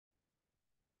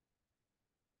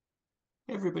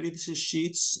Hey everybody, this is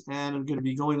Sheets, and I'm going to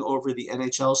be going over the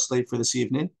NHL slate for this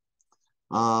evening.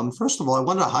 First of all, I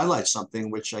wanted to highlight something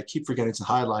which I keep forgetting to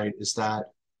highlight is that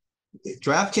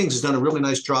DraftKings has done a really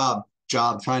nice job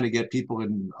trying to get people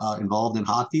involved in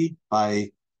hockey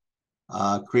by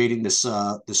creating this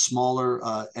smaller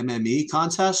MME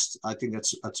contest. I think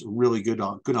that's really good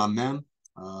on them.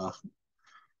 Uh,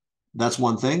 that's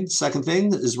one thing. Second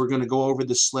thing is we're going to go over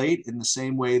the slate in the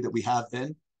same way that we have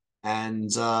been.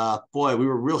 And boy, we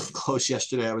were really close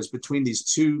yesterday. I was between the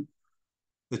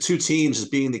two teams as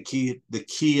being the key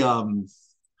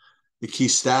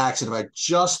stacks. And if I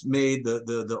just made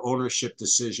the ownership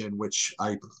decision, which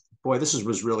boy,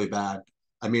 was really bad.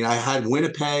 I mean, I had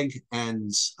Winnipeg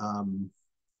and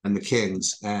the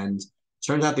Kings, and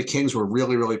turned out the Kings were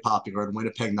really, really popular, and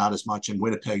Winnipeg not as much, and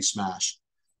Winnipeg smashed.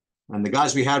 And the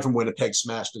guys we had from Winnipeg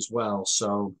smashed as well.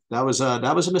 So that was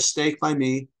a mistake by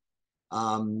me.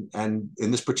 And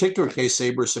in this particular case,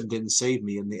 Sabersim didn't save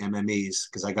me in the MMEs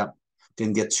because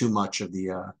didn't get too much of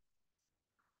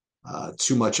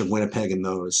Winnipeg in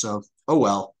those. So oh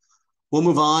well. We'll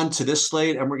move on to this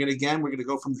slate, and we're gonna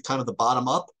go from kind of the bottom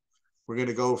up. We're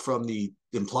gonna go from the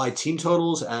implied team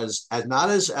totals as not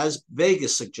as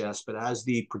Vegas suggests, but as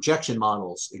the projection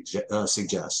models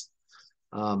suggest.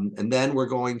 And then we're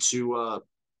going to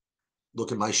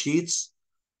look at my sheets,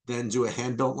 then do a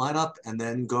hand-built lineup, and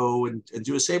then go and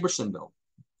do a Sabersim build.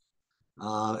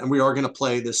 And we are going to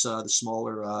play the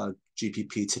smaller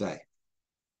GPP today.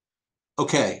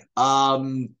 Okay,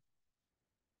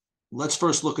 let's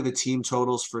first look at the team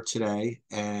totals for today,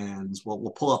 and we'll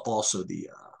pull up also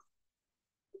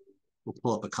we'll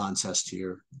pull up a contest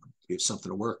here. We have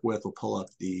something to work with. We'll pull up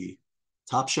the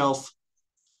top shelf.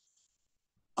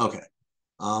 Okay.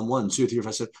 1, 2, 3, 4,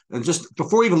 5, 6. And just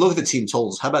before we even look at the team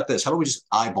totals, how about this? How about we just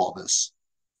eyeball this?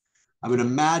 I would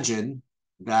imagine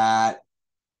that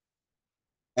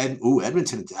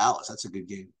Edmonton and Dallas, that's a good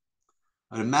game.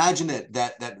 I'd imagine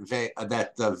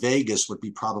that Vegas would be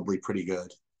probably pretty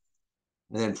good.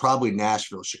 And then probably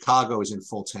Nashville. Chicago is in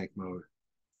full tank mode.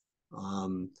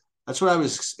 That's what I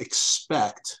would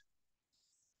expect.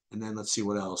 And then let's see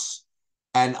what else.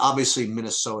 And obviously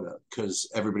Minnesota,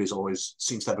 because everybody's always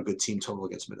seems to have a good team total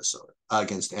against Minnesota,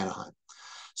 against Anaheim.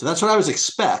 So that's what I would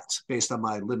expect based on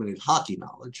my limited hockey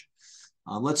knowledge.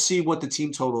 Let's see what the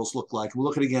team totals look like. We'll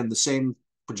look at, again, the same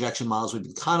projection models we've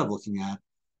been kind of looking at.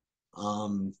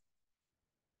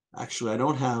 Actually, I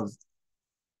don't have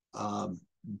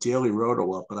Daily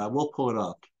Roto up, but I will pull it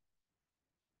up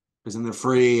because then they're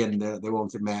free, and they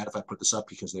won't get mad if I put this up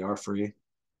because they are free.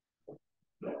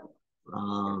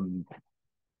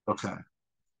 Okay.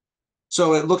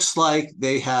 So it looks like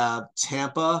they have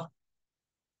Tampa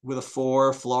with a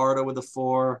 4, Florida with a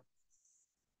 4,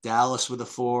 Dallas with a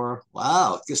 4.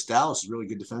 Wow, I guess Dallas is really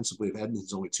good defensively. If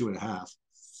Edmonton's only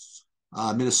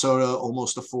 2.5. Minnesota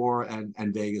almost a 4,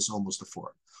 and Vegas almost a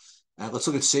 4. And let's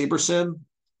look at Sabersim.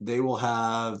 They will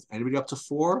have anybody up to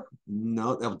 4?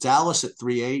 No, they'll have Dallas at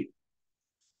 3.8,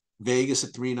 Vegas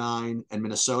at 3.9, and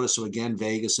Minnesota. So again,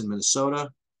 Vegas and Minnesota.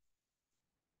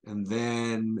 And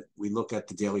then we look at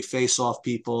the daily face-off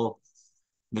people,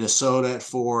 Minnesota at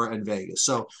 4 and Vegas.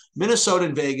 So Minnesota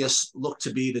and Vegas look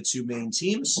to be the two main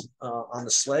teams on the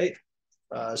slate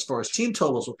as far as team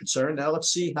totals are concerned. Now let's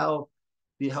see how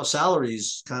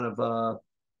salaries kind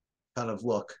of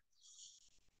look.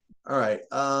 All right,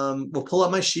 we'll pull up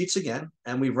my sheets again,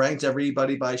 and we've ranked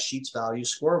everybody by sheets value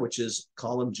score, which is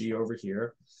column G over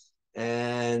here.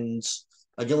 And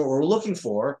again, what we're looking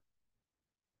for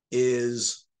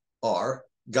are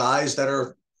guys that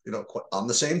are, on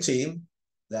the same team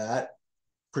that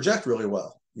project really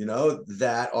well,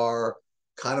 that are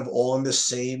kind of all on the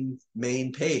same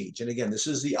main page. And again, this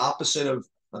is the opposite of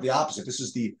not the opposite. This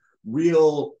is the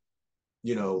real,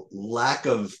 lack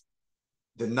of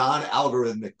the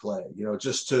non-algorithmic play,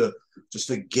 just to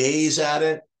gaze at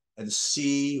it and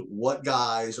see what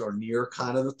guys are near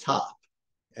kind of the top.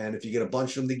 And if you get a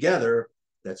bunch of them together,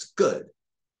 that's good.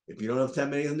 If you don't have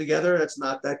 10 many of them together, that's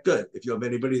not that good. If you have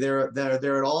anybody there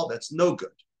at all, that's no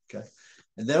good. Okay.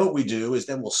 And then what we do is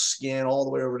then we'll scan all the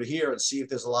way over to here and see if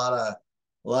there's a lot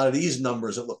of these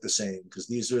numbers that look the same, because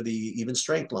these are the even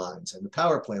strength lines and the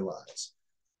power play lines.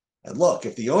 And look,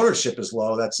 if the ownership is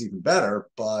low, that's even better,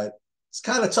 but it's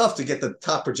kind of tough to get the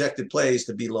top projected plays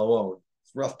to be low owned.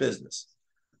 It's rough business.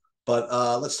 But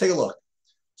let's take a look.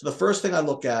 So the first thing I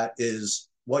look at is,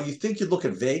 well, you think you'd look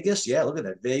at Vegas. Yeah, look at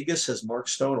that. Vegas has Mark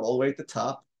Stone all the way at the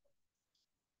top.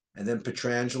 And then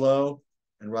Pietrangelo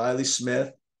and Riley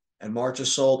Smith and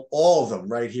Marchessault, all of them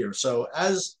right here. So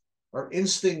as our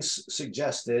instincts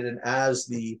suggested, and as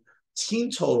the team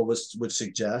total would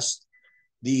suggest,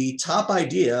 the top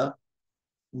idea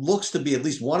looks to be at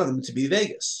least one of them to be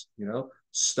Vegas.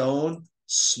 Stone,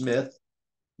 Smith,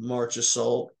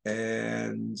 Marchessault,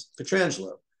 and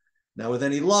Petrangelo. Now, with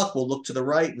any luck, we'll look to the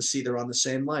right and see they're on the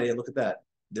same line. Hey, look at that.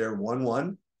 They're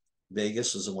 1-1.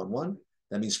 Vegas is a 1-1.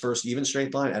 That means first even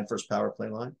strength line and first power play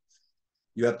line.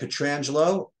 You have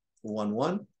Petrangelo,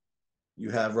 1-1. You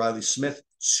have Riley Smith,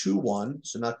 2-1.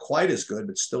 So not quite as good,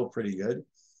 but still pretty good.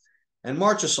 And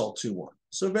Marchessault, 2-1.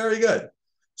 So very good.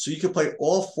 So you can play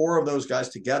all four of those guys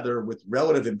together with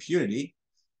relative impunity.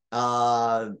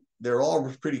 They're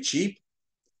all pretty cheap,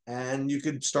 and you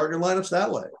could start your lineups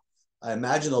that way. I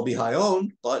imagine they'll be high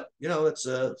owned, but it's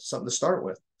something to start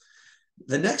with.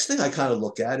 The next thing I kind of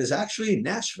look at is actually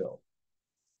Nashville,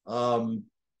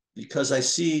 because I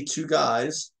see two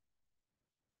guys,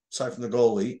 aside from the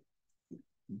goalie,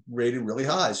 rated really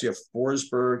high. So you have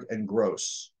Forsberg and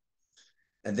Gross,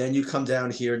 and then you come down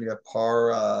here and you have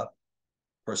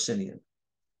Parsinian,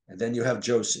 and then you have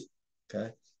Josie.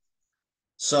 Okay,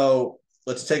 so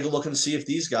let's take a look and see if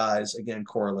these guys again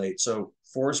correlate. So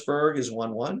Forsberg is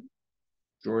 1-1.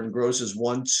 Jordan Gross is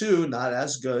 1-2, not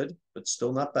as good, but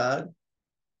still not bad.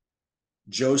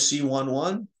 Josie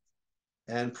 1-1,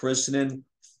 and Parisinen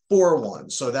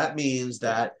 4-1. So that means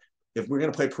that if we're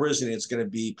going to play Parisinen, it's going to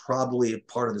be probably a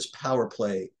part of this power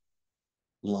play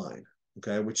line,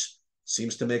 okay, which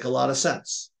seems to make a lot of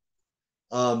sense.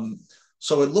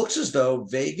 So it looks as though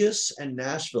Vegas and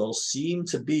Nashville seem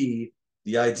to be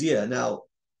the idea. Now,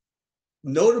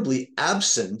 notably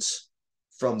absent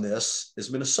from this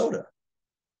is Minnesota.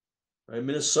 Right?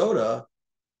 Minnesota,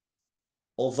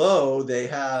 although they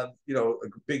have, a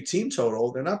big team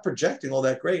total, they're not projecting all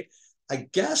that great. I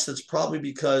guess that's probably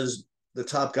because the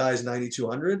top guy is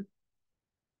 9,200.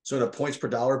 So on a points per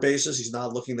dollar basis, he's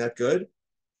not looking that good.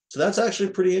 So that's actually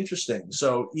pretty interesting.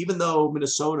 So even though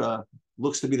Minnesota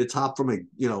looks to be the top from a,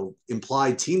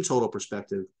 implied team total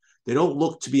perspective, they don't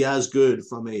look to be as good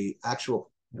from a actual,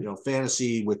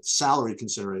 fantasy with salary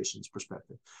considerations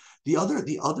perspective. The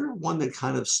other one that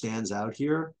kind of stands out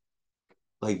here,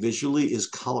 like visually, is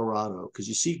Colorado, because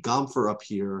you see Gomfer up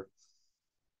here,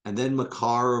 and then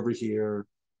Makar over here,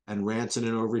 and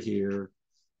Rantanen over here,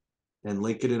 and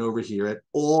Lincoln over here, and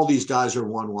all these guys are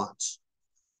 1-1s.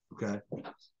 Okay,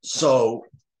 so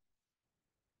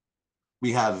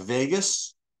we have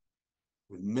Vegas,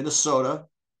 Vegas,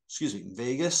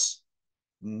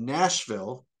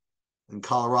 Nashville, and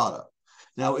Colorado.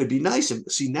 Now, it'd be nice if,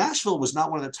 Nashville was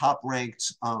not one of the top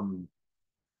ranked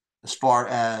as far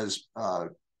as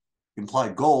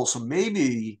implied goals. So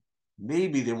maybe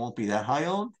they won't be that high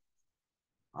owned.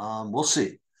 We'll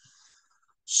see.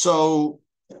 So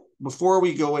before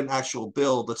we go in actual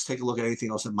build, let's take a look at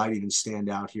anything else that might even stand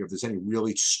out here. If there's any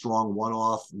really strong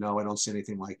one-off, no, I don't see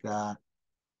anything like that.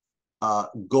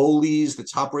 Goalies, the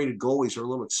top-rated goalies are a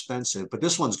little expensive, but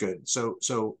this one's good.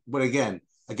 But again,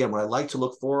 what I like to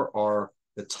look for are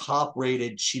the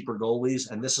top-rated, cheaper goalies,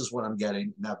 and this is what I'm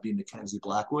getting, that being Mackenzie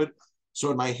Blackwood. So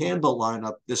in my handbill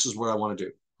lineup, this is what I want to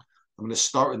do. I'm going to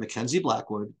start with Mackenzie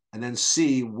Blackwood and then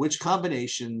see which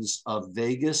combinations of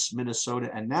Vegas, Minnesota,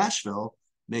 and Nashville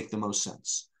make the most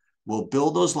sense. We'll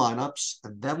build those lineups,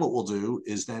 and then what we'll do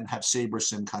is then have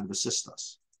SaberSim kind of assist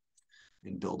us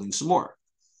in building some more.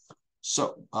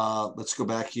 So let's go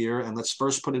back here, and let's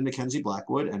first put in Mackenzie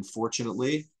Blackwood, and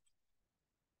fortunately,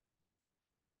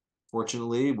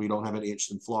 we don't have any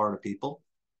interest in Florida people.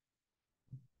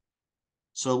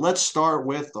 So let's start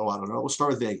with, I don't know, we'll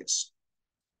start with Vegas.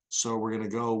 So we're going to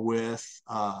go with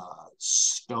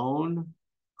Stone,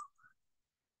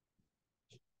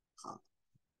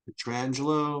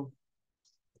 Petrangelo,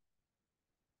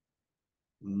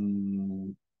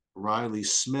 Riley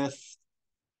Smith,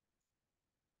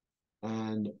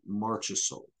 and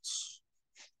Marchessault.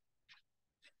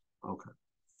 Okay.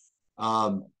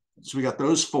 So we got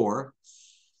those four.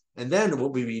 And then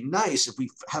what would be nice if we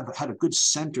had a good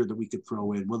center that we could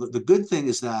throw in. Well, the good thing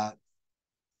is that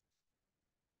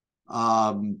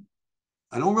I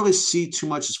don't really see too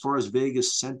much as far as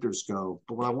Vegas centers go.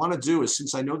 But what I want to do is,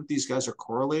 since I know that these guys are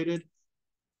correlated, it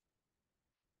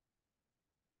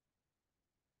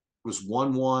was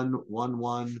 1-1,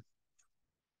 1-1,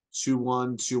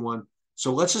 2-1, 2-1.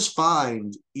 So let's just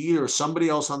find either somebody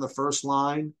else on the first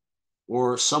line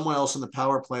or someone else in the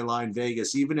power play line,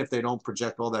 Vegas, even if they don't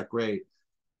project all that great.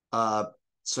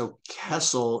 So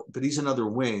Kessel, but he's another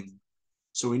wing.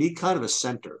 So we need kind of a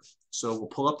center. So we'll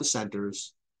pull up the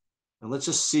centers, and let's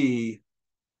just see.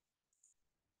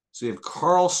 So you have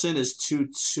Carlson is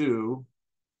 2-2.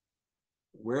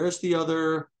 Where's the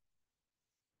other?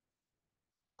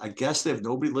 I guess they have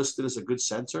nobody listed as a good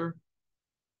center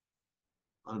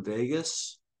on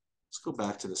Vegas. Let's go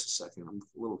back to this a second. I'm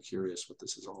a little curious what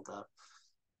this is all about.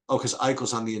 Oh, because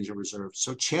Eichel's on the injured reserve.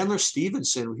 So Chandler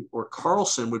Stevenson or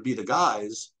Carlson would be the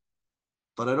guys,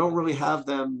 but I don't really have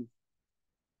them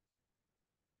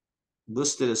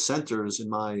listed as centers in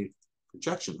my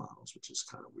projection models, which is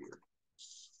kind of weird.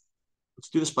 Let's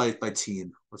do this by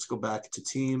team. Let's go back to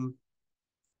team.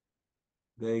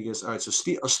 Vegas. All right, so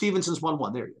Stevenson's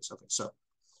 1-1. There he is. Okay, so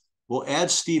we'll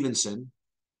add Stevenson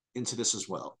into this as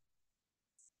well.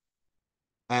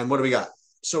 And what do we got?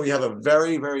 So we have a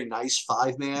very, very nice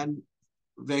 5-man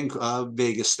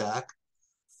Vegas stack,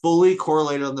 fully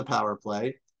correlated on the power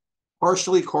play,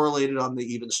 partially correlated on the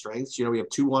even strengths. We have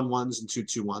 2-1-1s and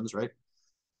 2-2-1s, right?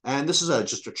 And this is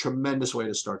just a tremendous way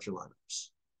to start your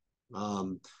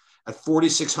lineups. At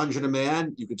 4,600 a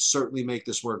man, you could certainly make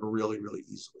this work really, really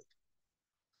easily.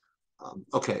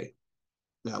 Okay,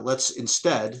 now let's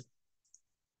instead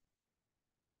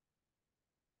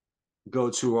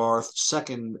go to our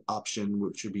second option,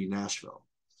 which would be Nashville.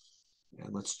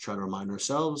 And let's try to remind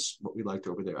ourselves what we liked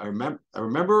over there. I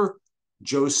remember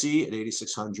Josie at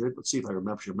 8,600. Let's see if I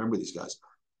remember these guys.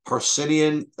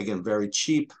 Parsinian, again, very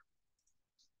cheap.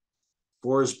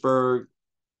 Forsberg,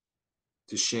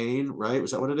 Duchesne, right?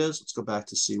 Was that what it is? Let's go back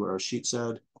to see what our sheet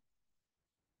said.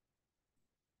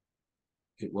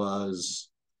 It was,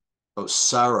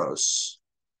 Saros,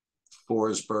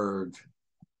 Forsberg,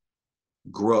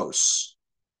 Gross.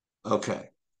 Okay.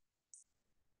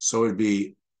 So it'd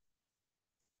be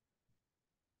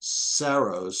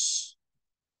Saros.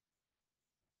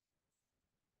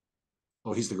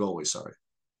 Oh, he's the goalie, sorry.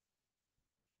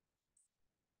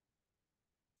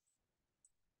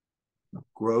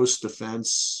 Gross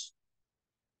defense.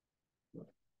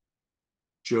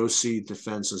 Josie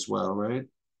defense as well, right?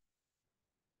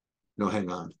 No,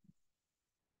 hang on.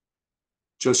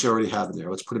 Josie already have him there.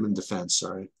 Let's put him in defense,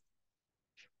 sorry.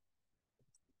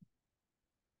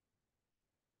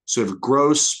 So we have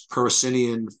Gross,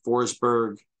 Perasinian,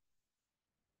 Forsberg,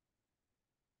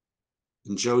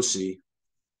 and Josie.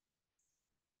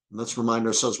 And let's remind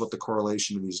ourselves what the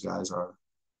correlation of these guys are.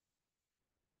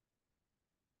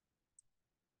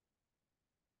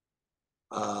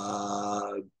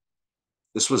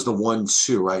 This was the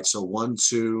 1-2, right? So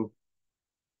 1-2,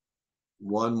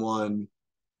 1-1,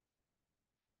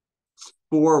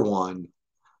 4-1.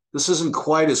 This isn't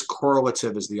quite as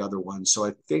correlative as the other one. So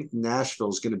I think Nashville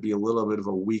is going to be a little bit of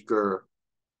a weaker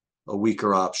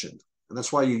option. And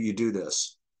that's why you do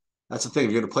this. That's the thing.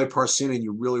 If you're going to play Parsinian,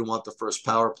 you really want the first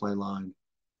power play line.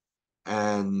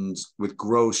 And with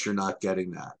Gross, you're not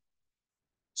getting that.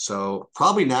 So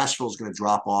probably Nashville is going to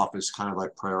drop off as kind of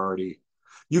like priority.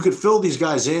 You could fill these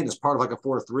guys in as part of like a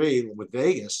 4-3 with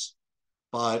Vegas,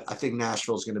 but I think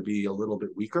Nashville is going to be a little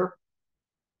bit weaker.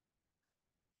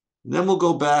 And then we'll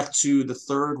go back to the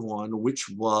third one, which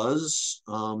was,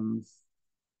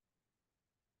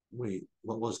 wait,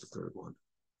 what was the third one?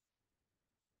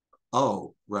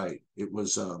 Oh, right. It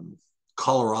was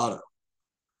Colorado.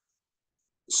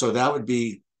 So that would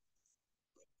be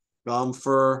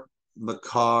Gomfer,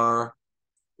 Makar,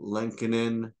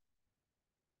 Lenkinen,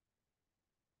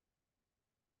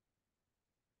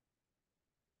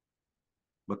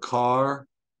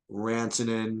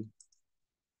 Rantanen,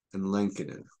 and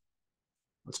Lenkinen.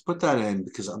 Let's put that in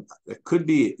because it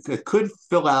could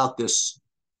fill out this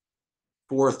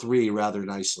 4-3 rather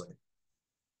nicely.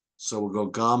 So we'll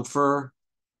go Gomfer,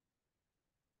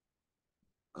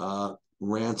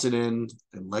 Rantanen,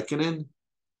 and Lekkinen.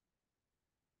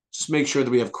 Just make sure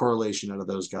that we have correlation out of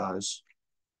those guys.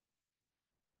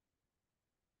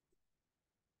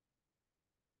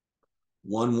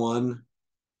 One,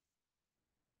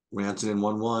 Rantanen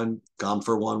 1-1,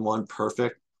 Gomfer 1-1,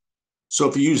 perfect. So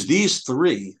if you use these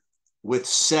three with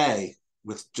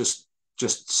just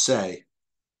say,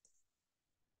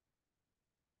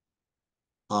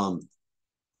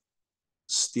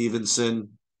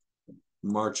 Stevenson,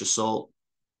 Marchessault,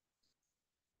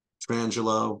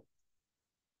 Trangelo,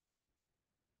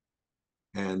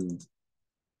 and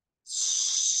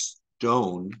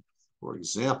Stone, for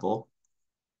example,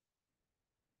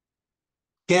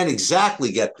 can't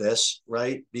exactly get this,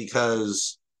 right?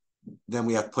 Because then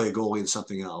we have to play a goalie and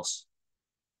something else.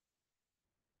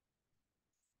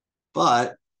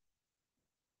 But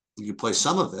you can play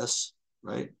some of this,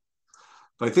 right?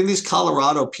 But I think these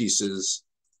Colorado pieces,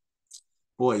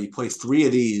 boy, you play 3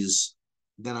 of these,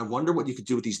 then I wonder what you could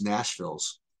do with these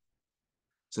Nashvilles.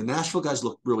 So Nashville guys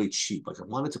look really cheap. Like I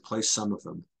wanted to play some of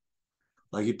them.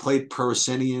 Like you played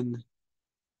Perasinian.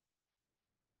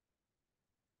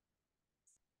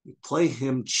 You play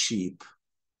him cheap.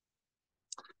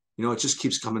 It just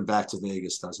keeps coming back to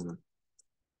Vegas, doesn't it?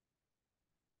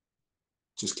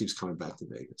 just keeps coming back to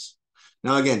Vegas.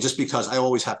 Now, again, just because I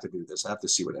always have to do this, I have to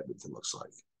see what Edmonton looks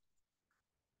like.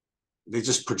 They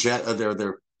just project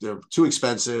they're too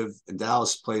expensive, and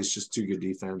Dallas plays just too good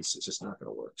defense. It's just not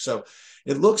going to work. So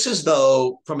it looks as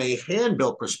though, from a hand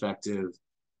built perspective,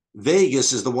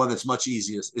 Vegas is the one that's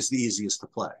is the easiest to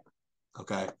play.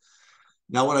 Okay.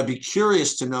 Now, what I'd be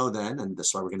curious to know then, and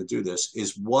that's why we're going to do this,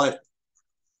 is what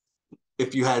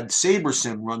if you had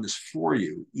SaberSim run this for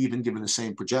you, even given the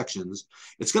same projections,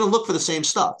 it's going to look for the same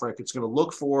stuff, right? It's going to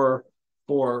look for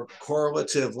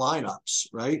correlative lineups,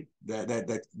 right?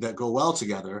 That go well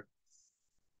together.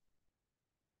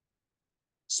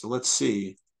 So let's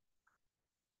see.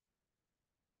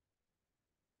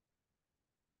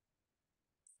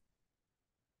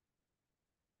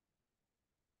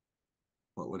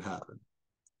 What would happen?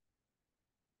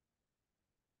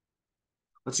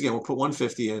 Once again, we'll put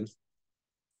 150 in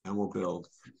and we'll build.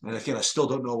 And again, I still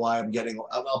don't know why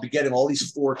I'll be getting all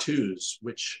these 4-2s,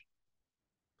 which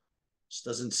just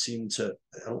doesn't seem to,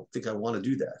 I don't think I want to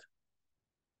do that.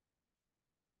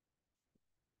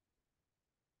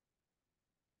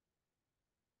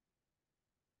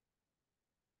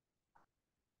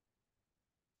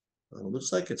 It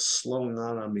looks like it's slowing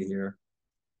on me here.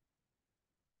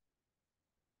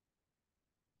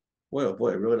 Boy, oh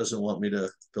boy, it really doesn't want me to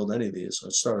build any of these.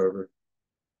 Let's start over.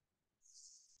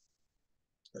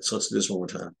 So let's do this one more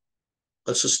time.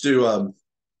 Let's just do, I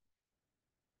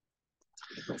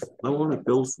want to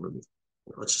build for me.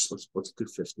 Let's do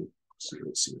 50.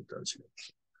 Let's see what it does here.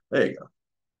 There you go.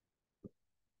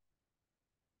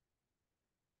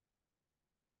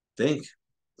 Think.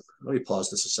 Let me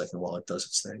pause this a second while it does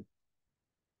its thing.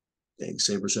 Dang,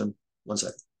 SaberSim. 1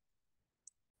 second.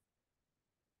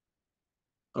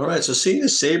 All right, so seeing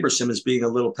as SaberSim is being a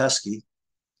little pesky,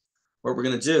 what we're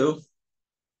going to do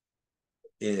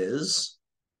is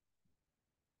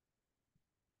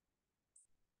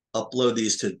upload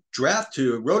these to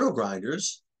Roto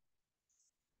Grinders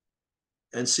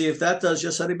and see if that does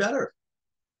just any better.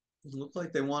 Doesn't look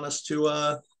like they want us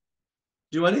to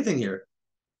do anything here.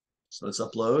 So let's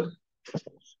upload.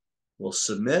 We'll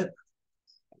submit.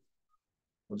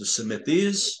 We'll just submit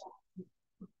these.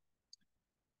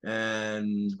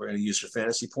 And we're going to use for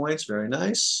fantasy points. Very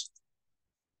nice.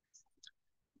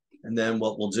 And then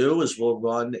what we'll do is we'll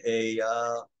run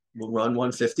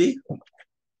 150.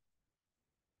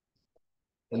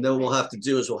 And then what we'll have to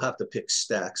do is we'll have to pick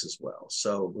stacks as well.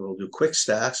 So we'll do quick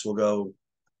stacks. We'll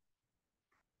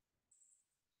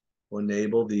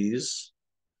enable these.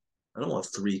 I don't want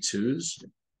 3-2s. I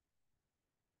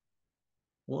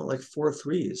want like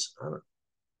 4-3s. I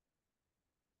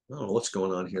don't know what's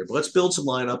going on here, but let's build some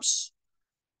lineups.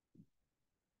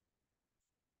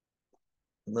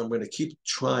 And then I'm going to keep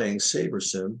trying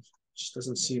SaberSim. Just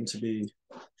doesn't seem to be,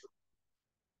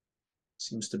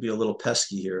 seems to be a little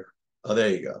pesky here. Oh, there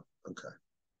you go. Okay.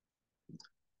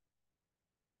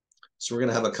 So we're going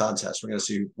to have a contest. We're going to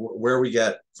see where we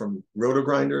get from Roto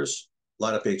Grinders,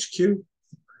 Lineup HQ,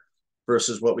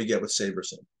 versus what we get with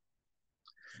SaberSim.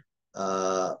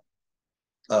 Oh,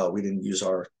 we didn't use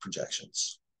our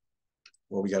projections.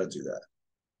 Well, we got to do that.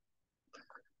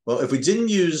 Well, if we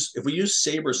use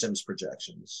SaberSim's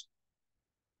projections,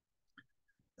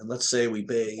 and let's say we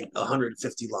made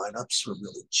 150 lineups, we're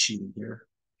really cheating here,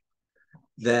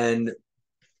 then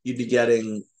you'd be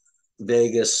getting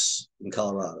Vegas and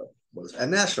Colorado.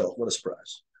 And Nashville, what a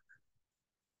surprise.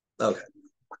 Okay.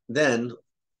 Then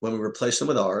when we replace them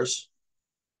with ours,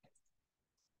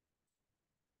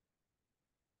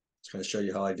 just going to show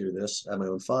you how I do this. I have my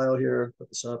own file here. Put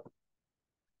this up.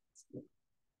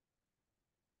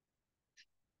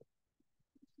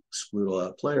 Exclude a lot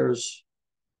of players.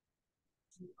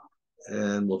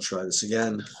 And we'll try this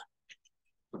again.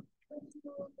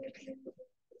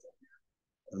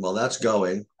 And while that's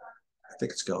going, I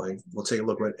think it's going, we'll take a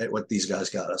look at what these guys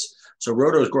got us. So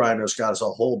Roto's Grinders got us a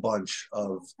whole bunch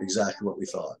of exactly what we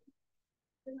thought.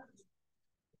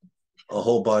 A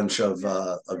whole bunch of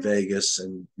Vegas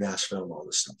and Nashville and all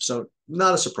this stuff. So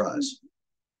not a surprise.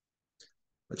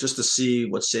 But just to see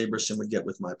what SaberSim would get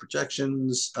with my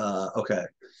projections. Okay.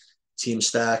 Team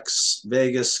stacks,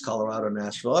 Vegas, Colorado,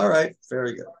 Nashville. All right,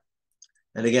 very good.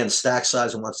 And again, stack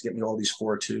size and wants to get me all these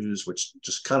 4-2s, which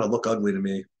just kind of look ugly to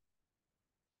me.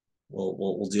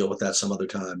 We'll deal with that some other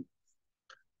time.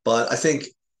 But I think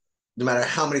no matter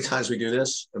how many times we do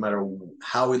this, no matter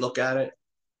how we look at it,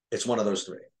 it's one of those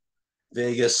three: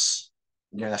 Vegas,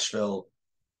 Nashville,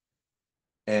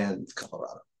 and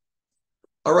Colorado.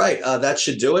 All right, that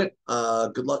should do it.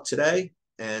 Good luck today,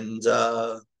 and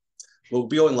we'll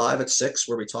be going live at 6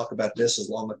 where we talk about this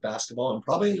along with basketball, and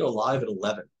probably going to go live at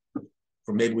 11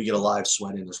 for maybe we get a live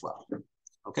sweat in as well.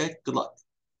 Okay, good luck.